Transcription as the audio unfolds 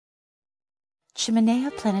Chimenea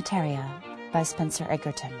Planetaria by Spencer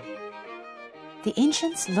Egerton. The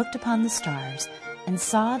ancients looked upon the stars and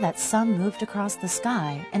saw that some moved across the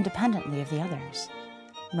sky independently of the others: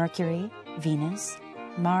 Mercury, Venus,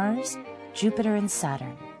 Mars, Jupiter, and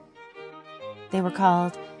Saturn. They were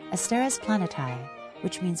called Asteres Planetae,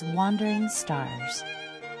 which means wandering stars.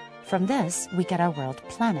 From this, we get our world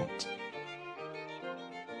planet.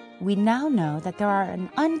 We now know that there are an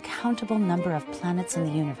uncountable number of planets in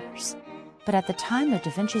the universe, but at the time of Da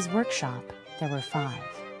Vinci's workshop, there were 5.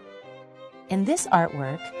 In this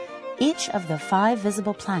artwork, each of the 5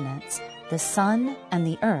 visible planets, the Sun and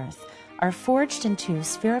the Earth, are forged into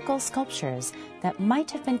spherical sculptures that might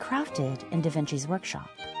have been crafted in Da Vinci's workshop.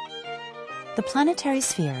 The planetary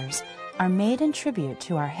spheres are made in tribute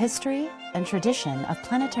to our history and tradition of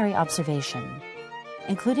planetary observation,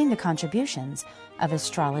 including the contributions of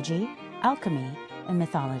astrology, alchemy, and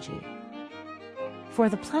mythology. For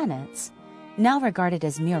the planets, now regarded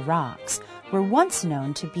as mere rocks, were once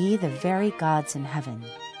known to be the very gods in heaven.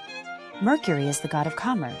 Mercury is the god of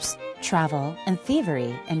commerce, travel, and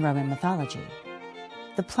thievery in Roman mythology.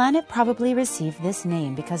 The planet probably received this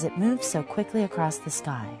name because it moves so quickly across the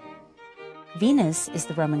sky. Venus is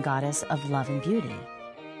the Roman goddess of love and beauty.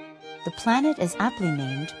 The planet is aptly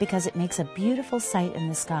named because it makes a beautiful sight in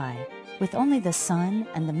the sky, with only the sun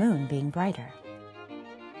and the moon being brighter.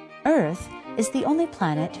 Earth is the only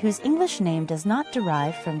planet whose English name does not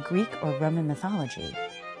derive from Greek or Roman mythology.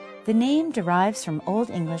 The name derives from Old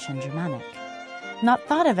English and Germanic. Not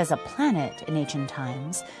thought of as a planet in ancient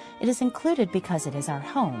times, it is included because it is our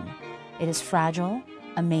home. It is fragile,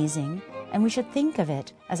 amazing, and we should think of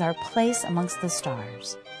it as our place amongst the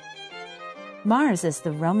stars. Mars is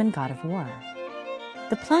the Roman god of war.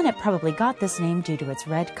 The planet probably got this name due to its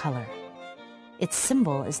red color. Its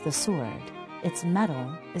symbol is the sword. Its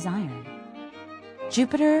metal is iron.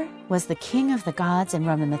 Jupiter was the king of the gods in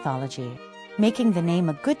Roman mythology, making the name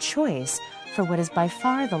a good choice for what is by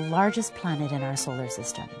far the largest planet in our solar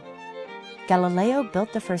system. Galileo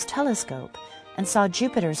built the first telescope and saw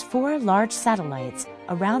Jupiter's 4 large satellites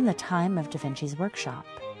around the time of Da Vinci's workshop.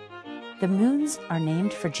 The moons are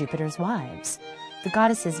named for Jupiter's wives, the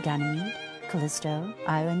goddesses Ganymede, Callisto,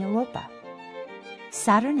 Io, and Europa.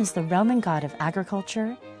 Saturn is the Roman god of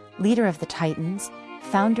agriculture, leader of the Titans,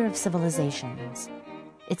 founder of civilizations.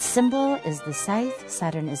 Its symbol is the scythe.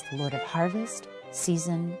 Saturn is the lord of harvest,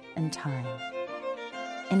 season, and time.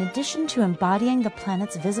 In addition to embodying the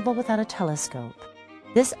planets visible without a telescope,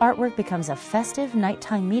 this artwork becomes a festive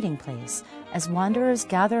nighttime meeting place as wanderers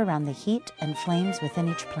gather around the heat and flames within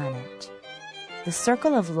each planet. The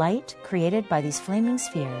circle of light created by these flaming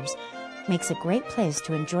spheres makes a great place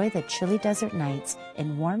to enjoy the chilly desert nights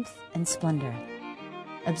in warmth and splendor,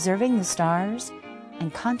 observing the stars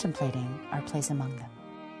and contemplating our place among them.